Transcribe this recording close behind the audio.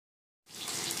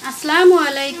আসসালামু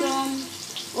আলাইকুম,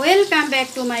 welcome back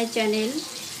to my channel.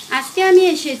 আজকে আমি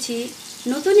এসেছি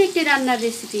নতুন একটি রান্নার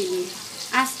রেসিপি নিয়ে।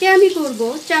 আজকে আমি করব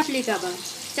চাপলি কাবাব।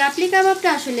 চাপলি কাবাবটা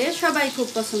আসলে সবাই খুব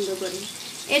পছন্দ করে।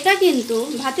 এটা কিন্তু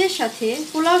ভাতের সাথে,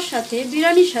 পোলাওর সাথে,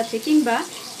 বিরিয়ানির সাথে কিংবা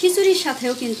খিচুড়ির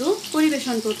সাথেও কিন্তু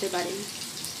পরিবেশন করতে পারেন।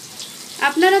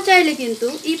 আপনারা চাইলে কিন্তু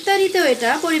ইফতারিতেও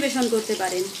এটা পরিবেশন করতে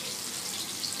পারেন।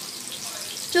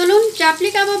 চলুন চাপলি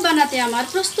কাবাব বানাতে আমার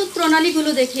প্রস্তুত প্রণালীগুলো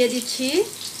দেখিয়ে দিচ্ছি।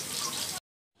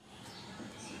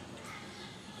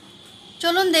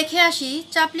 চলুন দেখে আসি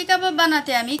চাপলি কাবাব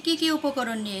বানাতে আমি কি কি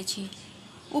উপকরণ নিয়েছি।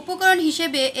 উপকরণ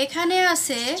হিসেবে এখানে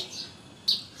আছে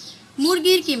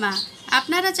মুরগির কিমা,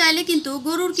 আপনারা চাইলে কিন্তু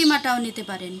গরুর কিমাটাও নিতে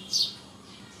পারেন।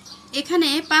 এখানে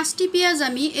 5টি পেঁয়াজ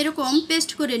আমি এরকম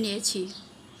পেস্ট করে নিয়েছি।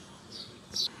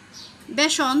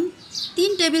 বেসন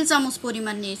 3 টেবিল চামচ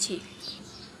পরিমাণ নিয়েছি।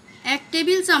 1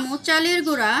 টেবিল চামচ চালের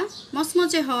গুঁড়া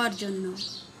মচমচে হওয়ার জন্য।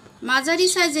 মাঝারি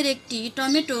সাইজের একটি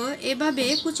টমেটো এভাবে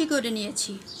কুচি করে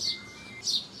নিয়েছি।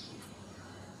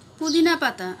 পুদিনা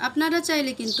পাতা, আপনারা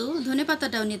চাইলে কিন্তু ধনে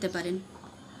পাতাটাও নিতে পারেন।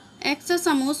 1 চা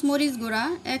চামচ মরিচ গুঁড়া,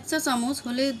 1 চা চামচ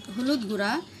হলুদ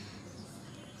গুঁড়া,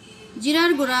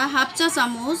 জিরার গুঁড়া 1/2 চা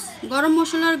চামচ, গরম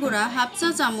মশলার গুঁড়া 1/2 চা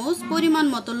চামচ, পরিমাণ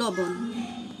মতো লবণ।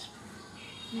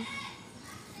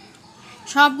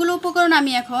 সবগুলো উপকরণ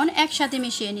আমি এখন একসাথে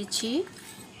মিশিয়ে নিচ্ছি।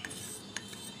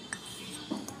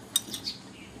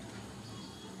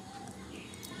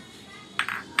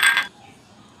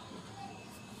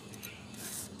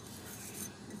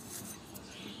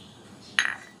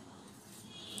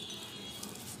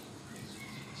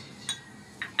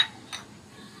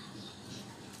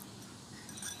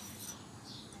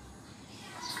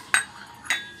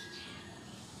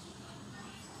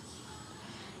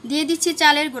 দিয়ে দিচ্ছি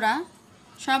চালের গুঁড়া।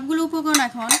 সবগুলো উপকরণ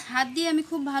এখন হাত দিয়ে আমি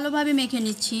খুব ভালোভাবে মেখে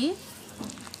নিচ্ছি।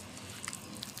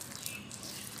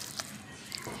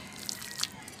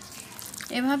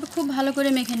 এভাবে খুব ভালো করে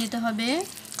মেখে নিতে হবে।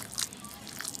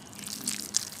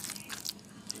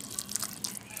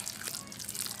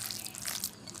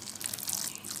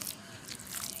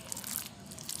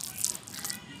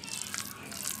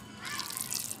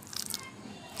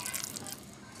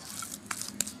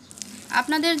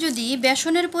 আপনাদের যদি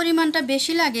বেসনের পরিমাণটা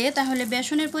বেশি লাগে তাহলে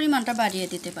বেসনের পরিমাণটা বাড়িয়ে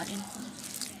দিতে পারেন।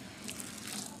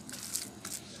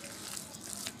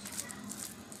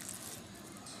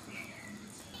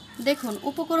 দেখুন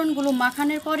উপকরণগুলো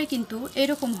মাখানোর পরে কিন্তু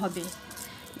এরকম হবে,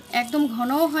 একদম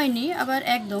ঘনও হয়নি আবার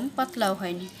একদম পাতলাও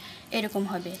হয়নি, এরকম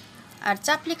হবে। আর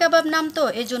চাপলি কাবাব নাম তো,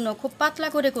 এজন্য খুব পাতলা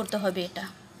করে করতে হবে। এটা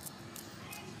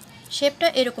শেপটা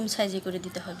এরকম সাইজে করে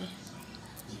দিতে হবে।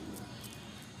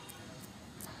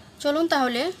 চলুন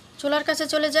তাহলে চুলার কাছে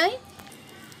চলে যাই।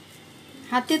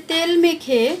 হাতে তেল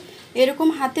মেখে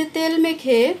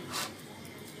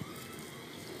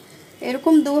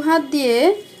এরকম 2 হাত দিয়ে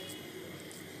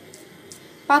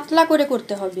পাতলা করে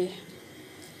করতে হবে।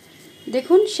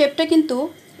 দেখুন শেপটা কিন্তু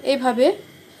এইভাবে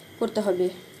করতে হবে,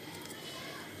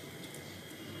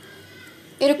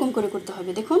 এরকম করে করতে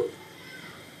হবে। দেখুন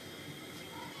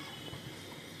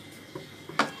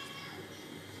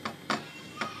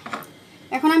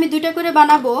এখন আমি 2টা করে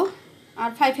বানাবো আর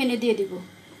ফ্রাই প্যানে দিয়ে দিব।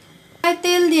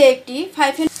 তেল দিয়ে একটি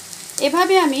ফ্রাই প্যান,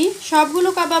 এভাবে আমি সবগুলো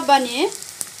কাবাব বানিয়ে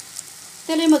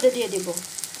তেলের মধ্যে দিয়ে দেব।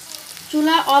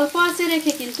 চুলা অল্প আঁচে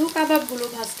রেখে কিন্তু কাবাবগুলো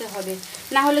ভাজতে হবে,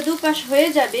 না হলে দুপাশ হয়ে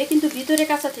যাবে কিন্তু ভিতরে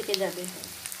কাঁচা থেকে যাবে।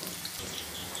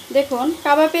 দেখুন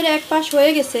কাবাবের এক পাশ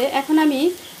হয়ে গেছে, এখন আমি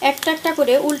একটা একটা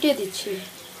করে উল্টে দিচ্ছি।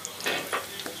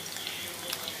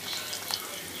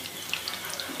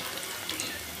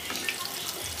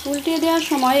 উল্টে দেওয়ার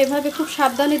সময় এভাবে খুব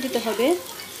সাবধানে দিতে হবে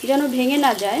যেন ভেঙে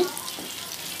না যায়।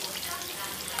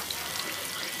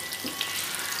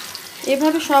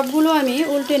 এভাবে সবগুলো আমি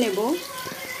উল্টে নেব।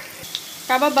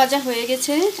 কাবাব ভাজা হয়ে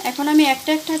গেছে, এখন আমি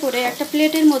একটা একটা করে একটা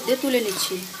প্লেটের মধ্যে তুলে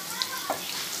নিচ্ছি।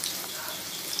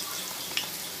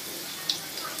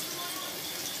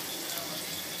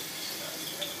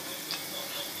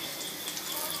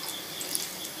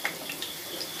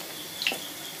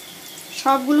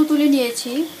 সবগুলো তুলে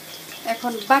নিয়েছি,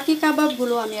 এখন বাকি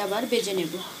কাবাবগুলো আমি আবার ভেজে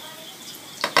নেব।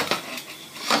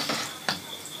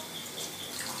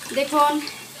 দেখুন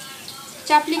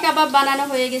চাপলি কাবাব বানানো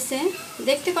হয়ে গেছে।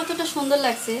 দেখতে কতটা সুন্দর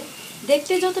লাগছে,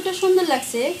 দেখতে যতটা সুন্দর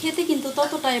লাগছে খেতে কিন্তু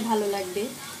ততটাই ভালো লাগবে।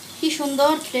 কি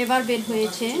সুন্দর ফ্লেভার বের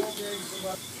হয়েছে।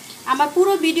 আমার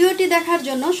পুরো ভিডিওটি দেখার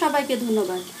জন্য সবাইকে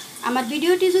ধন্যবাদ। আমার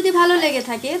ভিডিওটি যদি ভালো লেগে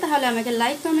থাকে তাহলে আমাকে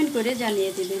লাইক কমেন্ট করে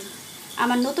জানিয়ে দেবেন।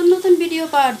 আমার নতুন নতুন ভিডিও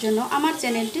পাওয়ার জন্য আমার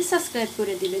চ্যানেলটি সাবস্ক্রাইব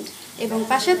করে দিবেন এবং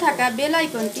পাশে থাকা বেল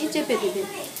আইকনটি চেপে দিবেন।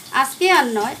 আজকে আর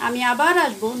নয়, আমি আবার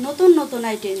আসবো নতুন নতুন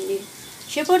আইটেম নিয়ে।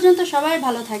 সে পর্যন্ত সবাই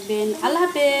ভালো থাকবেন। আল্লাহ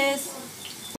হাফেজ।